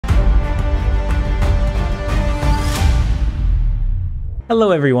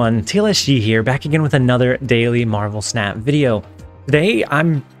Hello everyone, TLSG here, back again with another daily Marvel Snap video. Today,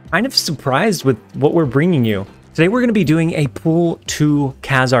 I'm kind of surprised with what we're bringing you. Today we're going to be doing a Pool 2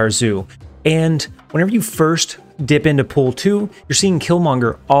 Kazar Zoo, and whenever you first dip into Pool 2, you're seeing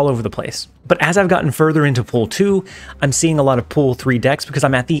Killmonger all over the place. But as I've gotten further into Pool 2, I'm seeing a lot of Pool 3 decks because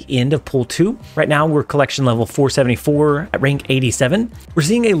I'm at the end of Pool 2. Right now, we're collection level 474 at rank 87. We're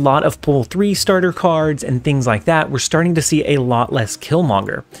seeing a lot of Pool 3 starter cards and things like that. We're starting to see a lot less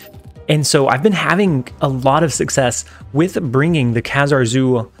Killmonger. And so I've been having a lot of success with bringing the Kazar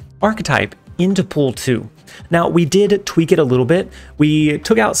Zoo archetype into Pool 2. Now, we did tweak it a little bit. We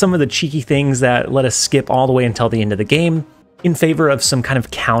took out some of the cheeky things that let us skip all the way until the end of the game in favor of some kind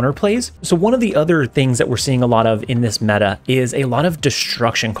of counter plays. So one of the other things that we're seeing a lot of in this meta is a lot of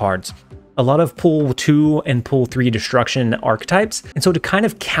destruction cards. A lot of Pool 2 and Pool 3 destruction archetypes. And so to kind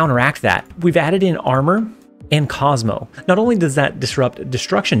of counteract that, we've added in armor and Cosmo. Not only does that disrupt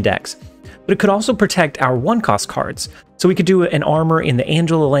destruction decks, but it could also protect our one-cost cards. So we could do an armor in the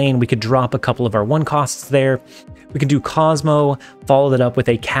Angela lane, we could drop a couple of our one-costs there, we could do Cosmo, follow that up with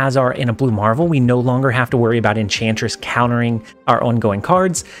a Kazar and a Blue Marvel. We no longer have to worry about Enchantress countering our ongoing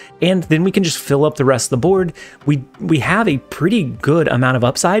cards, and then we can just fill up the rest of the board. We have a pretty good amount of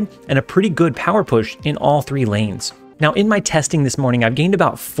upside and a pretty good power push in all three lanes. Now, in my testing this morning, I've gained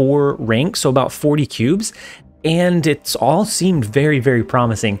about 4 ranks, so about 40 cubes, and it's all seemed very, very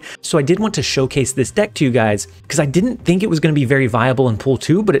promising. So I did want to showcase this deck to you guys because I didn't think it was going to be very viable in Pool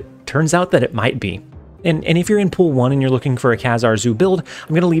 2, but it turns out that it might be. And if you're in Pool 1 and you're looking for a Kazar Zoo build, I'm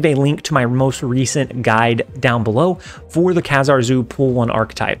going to leave a link to my most recent guide down below for the Kazar Zoo Pool 1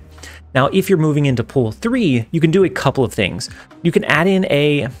 archetype. Now, if you're moving into Pool 3, you can do a couple of things. You can add in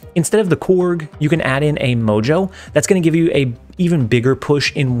instead of the Korg, you can add in a Mojo. That's going to give you a even bigger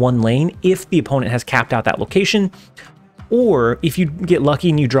push in one lane if the opponent has capped out that location. Or if you get lucky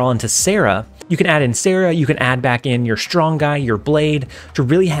and you draw into Sarah, you can add in Sarah, you can add back in your strong guy, your blade, to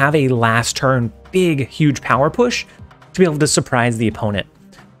really have a last turn big, huge power push to be able to surprise the opponent.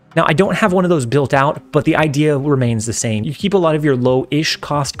 Now, I don't have one of those built out, but the idea remains the same. You keep a lot of your low-ish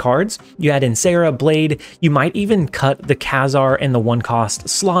cost cards. You add in Sarah, Blade. You might even cut the Kazar and the one-cost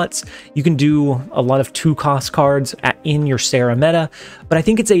slots. You can do a lot of 2-cost cards in your Sarah meta, but I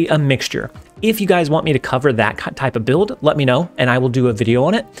think it's a mixture. If you guys want me to cover that type of build, let me know, and I will do a video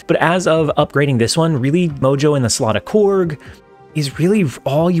on it. But as of upgrading this one, really Mojo in the slot of Korg is really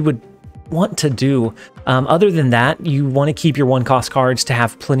all you would want to do. Other than that, you want to keep your one-cost cards to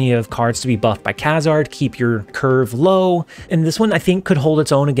have plenty of cards to be buffed by Kazar, keep your curve low. And this one, I think, could hold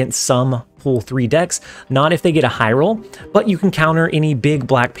its own against some Pool 3 decks, not if they get a high roll, but you can counter any big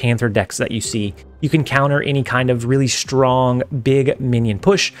Black Panther decks that you see. You can counter any kind of really strong, big minion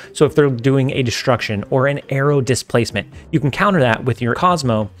push. So if they're doing a destruction or an arrow displacement, you can counter that with your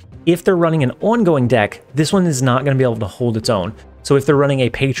Cosmo. If they're running an ongoing deck, this one is not going to be able to hold its own. So if they're running a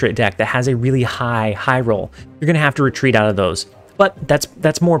Patriot deck that has a really high roll, you're going to have to retreat out of those. But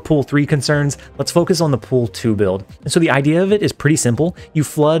that's more Pool 3 concerns. Let's focus on the Pool 2 build. And so the idea of it is pretty simple. You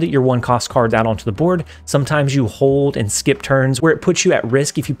flood your one-cost cards out onto the board. Sometimes you hold and skip turns where it puts you at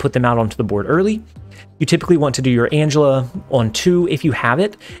risk if you put them out onto the board early. You typically want to do your Angela on 2 if you have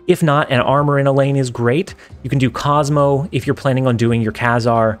it. If not, an armor in a lane is great. You can do Cosmo if you're planning on doing your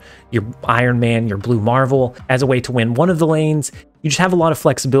Kazar, your Iron Man, your Blue Marvel as a way to win one of the lanes. You just have a lot of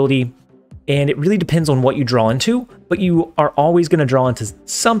flexibility, and it really depends on what you draw into, but you are always going to draw into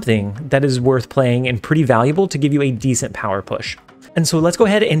something that is worth playing and pretty valuable to give you a decent power push. And so let's go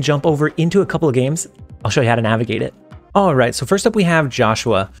ahead and jump over into a couple of games. I'll show you how to navigate it. All right, so first up we have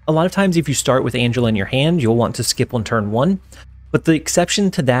Joshua. A lot of times if you start with Angela in your hand, you'll want to skip on turn 1. But the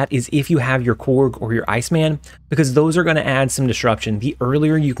exception to that is if you have your Korg or your Iceman, because those are going to add some disruption. The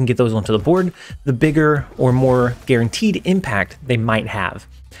earlier you can get those onto the board, the bigger or more guaranteed impact they might have.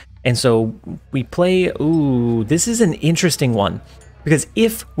 And so we play, ooh, this is an interesting one. Because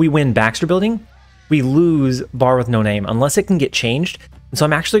if we win Baxter Building, we lose Bar with No Name, unless it can get changed. And so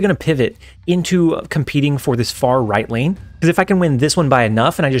I'm actually going to pivot into competing for this far right lane. Because if I can win this one by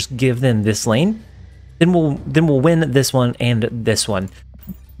enough and I just give them this lane, then we'll win this one and this one.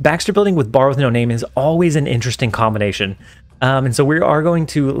 Baxter Building with Bar with No Name is always an interesting combination. And so we are going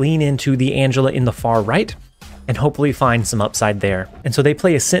to lean into the Angela in the far right and hopefully find some upside there. And so they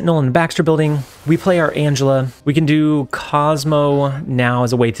play a Sentinel in the Baxter Building. We play our Angela. We can do Cosmo now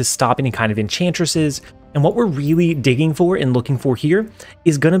as a way to stop any kind of Enchantresses. And what we're really digging for and looking for here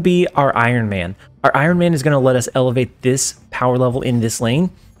is going to be our Iron Man. Our Iron Man is going to let us elevate this power level in this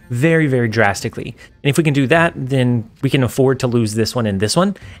lane. very, very drastically. And if we can do that, then we can afford to lose this one and this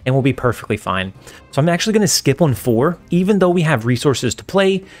one, and we'll be perfectly fine. So I'm actually going to skip on 4, even though we have resources to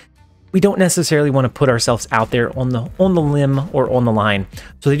play. We don't necessarily want to put ourselves out there on the limb or on the line.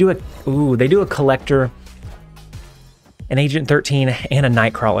 So they do a collector, an Agent 13, and a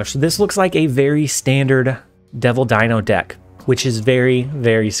Nightcrawler. So this looks like a very standard Devil Dino deck, which is very,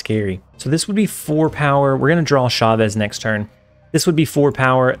 very scary. So this would be 4 power. We're going to draw Chavez next turn. This would be 4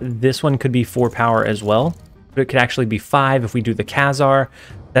 power. This one could be 4 power as well, but it could actually be 5 if we do the Kazar.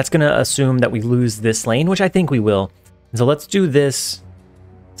 That's going to assume that we lose this lane, which I think we will. And so let's do this.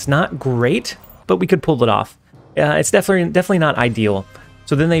 It's not great, but we could pull it off. It's definitely not ideal.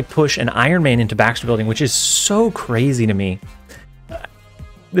 So then they push an Iron Man into Baxter Building, which is so crazy to me.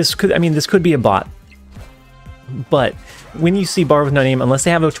 This could be a bot. But when you see bar with no name, unless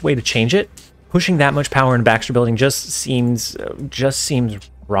they have a way to change it, pushing that much power in Baxter Building just seems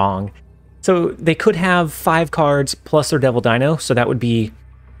wrong. So they could have 5 cards plus their Devil Dino, so that would be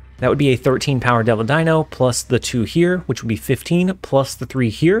a 13 power Devil Dino plus the 2 here, which would be 15, plus the 3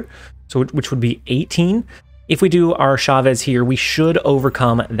 here, so which would be 18. If we do our Chavez here, we should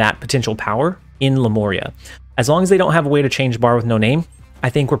overcome that potential power in Lemuria. As long as they don't have a way to change bar with no name, I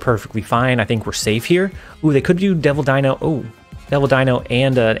think we're perfectly fine. I think we're safe here. Ooh, they could do Devil Dino. Oh, Devil Dino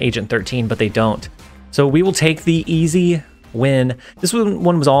and an Agent 13, but they don't. So we will take the easy win. This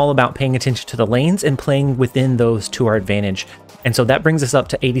one was all about paying attention to the lanes and playing within those to our advantage. And so that brings us up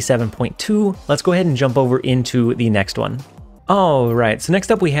to 87.2. Let's go ahead and jump over into the next one. All right, so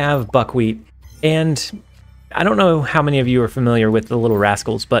next up we have Buckwheat. And I don't know how many of you are familiar with the Little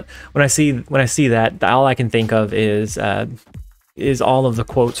Rascals, but when I see that, all I can think of is all of the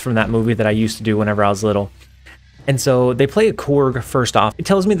quotes from that movie that I used to do whenever I was little. And so they play a Korg first off. It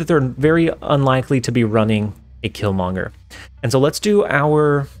tells me that they're very unlikely to be running a Killmonger. And so let's do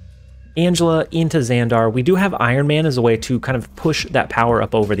our Angela into Xandar. We do have Iron Man as a way to kind of push that power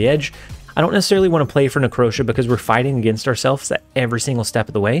up over the edge. I don't necessarily want to play for Necrotia because we're fighting against ourselves at every single step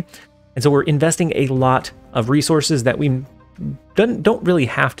of the way. And so we're investing a lot of resources that we don't really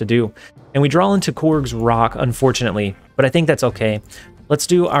have to do. And we draw into Korg's Rock, unfortunately, but I think that's okay. Let's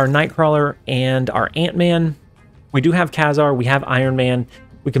do our Nightcrawler and our Ant-Man. We do have Kazar, we have Iron Man.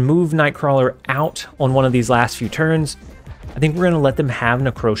 We can move Nightcrawler out on one of these last few turns. I think we're going to let them have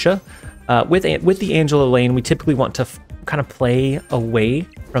Necrotia. With the Angela lane, we typically want to kind of play away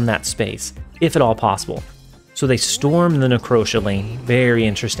from that space, if at all possible. So they storm the Necrotia lane. Very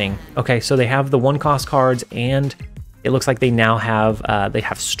interesting. Okay, so they have the 1-cost cards, and it looks like they now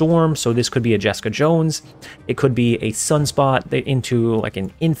have Storm. So this could be a Jessica Jones. It could be a Sunspot into like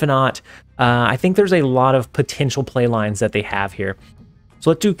an Infinite. I think there's a lot of potential play lines that they have here. So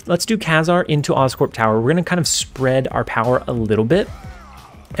let's do Kazar into Oscorp Tower. We're gonna kind of spread our power a little bit,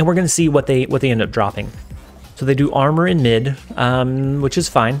 and we're gonna see what they end up dropping. So they do Armor in mid, which is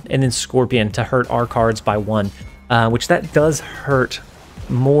fine, and then Scorpion to hurt our cards by 1, which that does hurt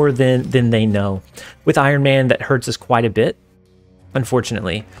more than they know. With Iron Man, that hurts us quite a bit,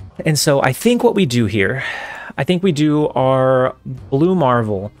 unfortunately. And so I think what we do here, I think we do our Blue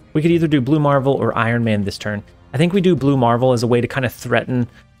Marvel. We could either do Blue Marvel or Iron Man this turn. I think we do Blue Marvel as a way to kind of threaten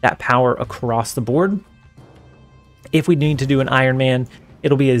that power across the board. If we need to do an Iron Man,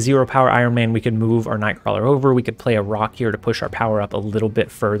 it'll be a 0 power Iron Man. We could move our Nightcrawler over. We could play a Rock here to push our power up a little bit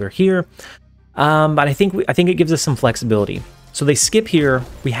further here. But I think it gives us some flexibility. So they skip here.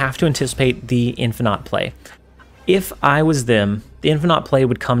 We have to anticipate the Infinite play. If I was them, the Infinite play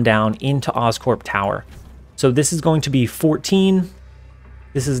would come down into Oscorp Tower. So this is going to be 14.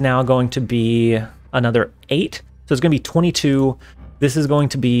 This is now going to be another 8. So it's going to be 22. This is going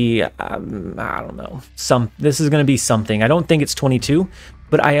to be, I don't know, this is going to be something. I don't think it's 22,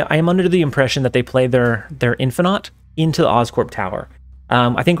 but I am under the impression that they play their Infinite into the Oscorp Tower.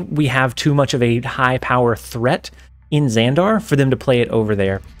 I think we have too much of a high power threat in Xandar for them to play it over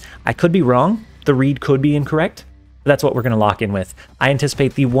there. I could be wrong. The read could be incorrect. But that's what we're going to lock in with. I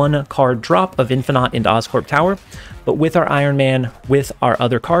anticipate the 1-card drop of Infinite into Oscorp Tower, but with our Iron Man, with our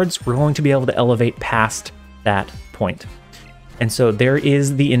other cards, we're going to be able to elevate past that point. And so there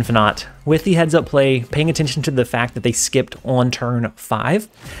is the Infinite with the heads up play, paying attention to the fact that they skipped on turn 5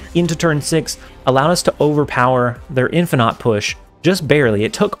 into turn 6, allowed us to overpower their Infinite push just barely.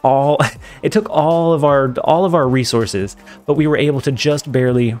 It took all of our resources, but we were able to just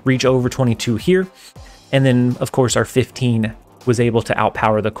barely reach over 22 here. And then of course our 15 was able to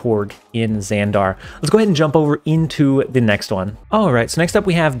outpower the Korg in Xandar. Let's go ahead and jump over into the next one. All right, so next up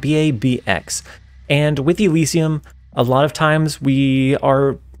we have BABX. And with Elysium, a lot of times we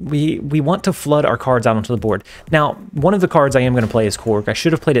are we want to flood our cards out onto the board. Now, one of the cards I am going to play is Cork. I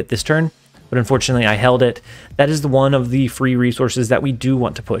should have played it this turn, but unfortunately I held it. That is the one of the free resources that we do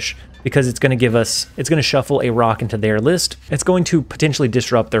want to push, because it's going to give us, it's going to shuffle a rock into their list. It's going to potentially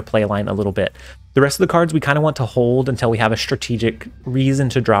disrupt their play line a little bit. The rest of the cards we kind of want to hold until we have a strategic reason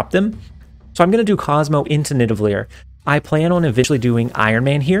to drop them. So I'm going to do Cosmo into Nidavellir. I plan on eventually doing Iron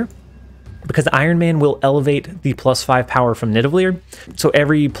Man here, because Iron Man will elevate the +5 power from Nidavellir. So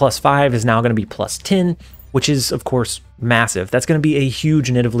every +5 is now going to be +10, which is, of course, massive. That's going to be a huge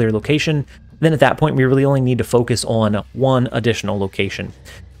Nidavellir location. Then at that point, we really only need to focus on one additional location.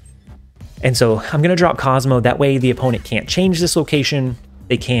 And so I'm going to drop Cosmo. That way the opponent can't change this location.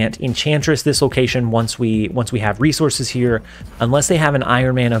 They can't Enchantress this location once we have resources here. Unless they have an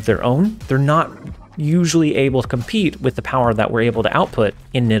Iron Man of their own, they're not usually able to compete with the power that we're able to output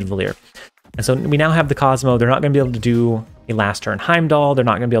in Nidavellir. And so we now have the Cosmo. They're not going to be able to do a last turn Heimdall. They're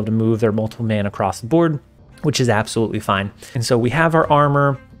not going to be able to move their multiple mana across the board, which is absolutely fine. And so we have our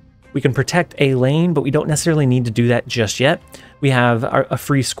armor. We can protect a lane, but we don't necessarily need to do that just yet. We have a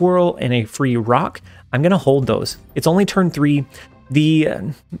free squirrel and a free rock. I'm going to hold those. It's only turn 3.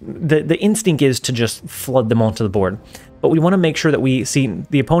 The instinct is to just flood them onto the board. But we want to make sure that we see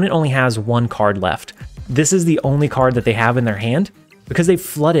the opponent only has one card left. This is the only card that they have in their hand, because they've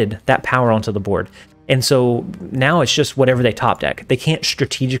flooded that power onto the board. And so now it's just whatever they top deck. They can't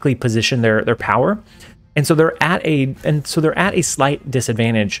strategically position their power. And so they're at a slight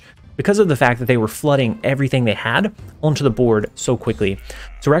disadvantage because of the fact that they were flooding everything they had onto the board so quickly.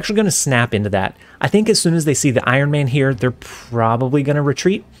 So we're actually going to snap into that. I think as soon as they see the Iron Man here, they're probably going to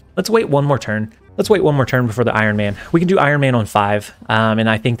retreat. Let's wait one more turn. Let's wait one more turn before the Iron Man. We can do Iron Man on 5, and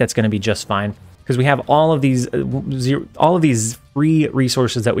I think that's going to be just fine, because we have all of these free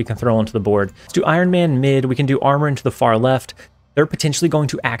resources that we can throw onto the board. Let's do Iron Man mid. We can do armor into the far left. They're potentially going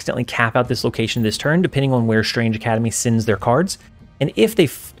to accidentally cap out this location this turn, depending on where Strange Academy sends their cards. And if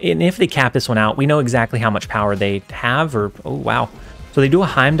they cap this one out, we know exactly how much power they have. Or oh wow, so they do a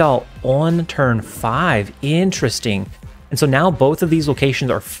Heimdall on turn 5. Interesting. And so now both of these locations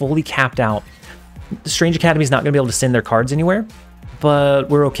are fully capped out. The Strange Academy is not going to be able to send their cards anywhere, but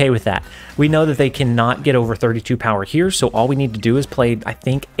we're okay with that. We know that they cannot get over 32 power here, so all we need to do is play, I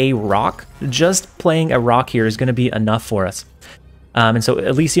think, a rock. Just playing a rock here is going to be enough for us. And so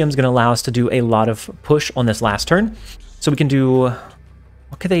Elysium is going to allow us to do a lot of push on this last turn. So we can do,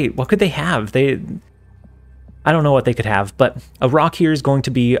 what could they have? I don't know what they could have, but a rock here is going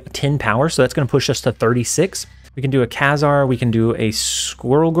to be 10 power, so that's going to push us to 36. We can do a Kazar, we can do a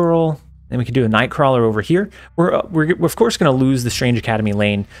Squirrel Girl, and we can do a Nightcrawler over here. We're of course going to lose the Strange Academy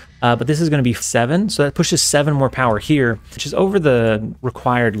lane, but this is going to be 7, so that pushes 7 more power here, which is over the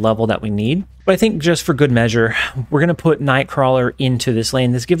required level that we need. But I think just for good measure, we're going to put Nightcrawler into this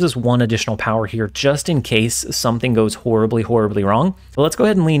lane. This gives us 1 additional power here, just in case something goes horribly, horribly wrong. So let's go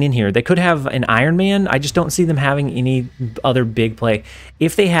ahead and lean in here. They could have an Iron Man. I just don't see them having any other big play.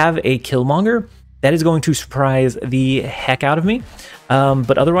 If they have a Killmonger, that is going to surprise the heck out of me.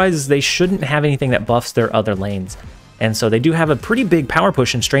 But otherwise, they shouldn't have anything that buffs their other lanes. And so they do have a pretty big power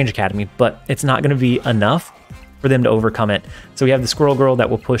push in Strange Academy, but it's not going to be enough for them to overcome it. So we have the Squirrel Girl that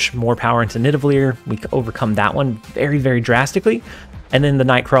will push more power into Nidavellir. We can overcome that one very, very drastically. And then the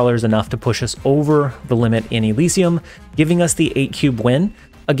Nightcrawler is enough to push us over the limit in Elysium, giving us the 8-cube win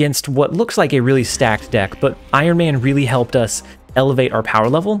against what looks like a really stacked deck. But Iron Man really helped us elevate our power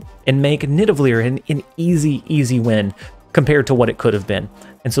level and make Nidavellir an easy win compared to what it could have been.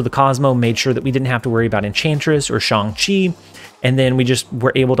 And so the Cosmo made sure that we didn't have to worry about Enchantress or Shang-Chi, and then we just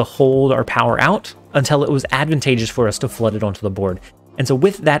were able to hold our power out until it was advantageous for us to flood it onto the board. And so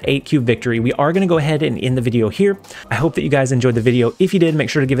with that 8-cube victory, we are going to go ahead and end the video here. I hope that you guys enjoyed the video. If you did, make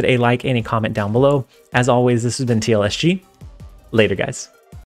sure to give it a like and a comment down below. As always, this has been TLSG. Later, guys.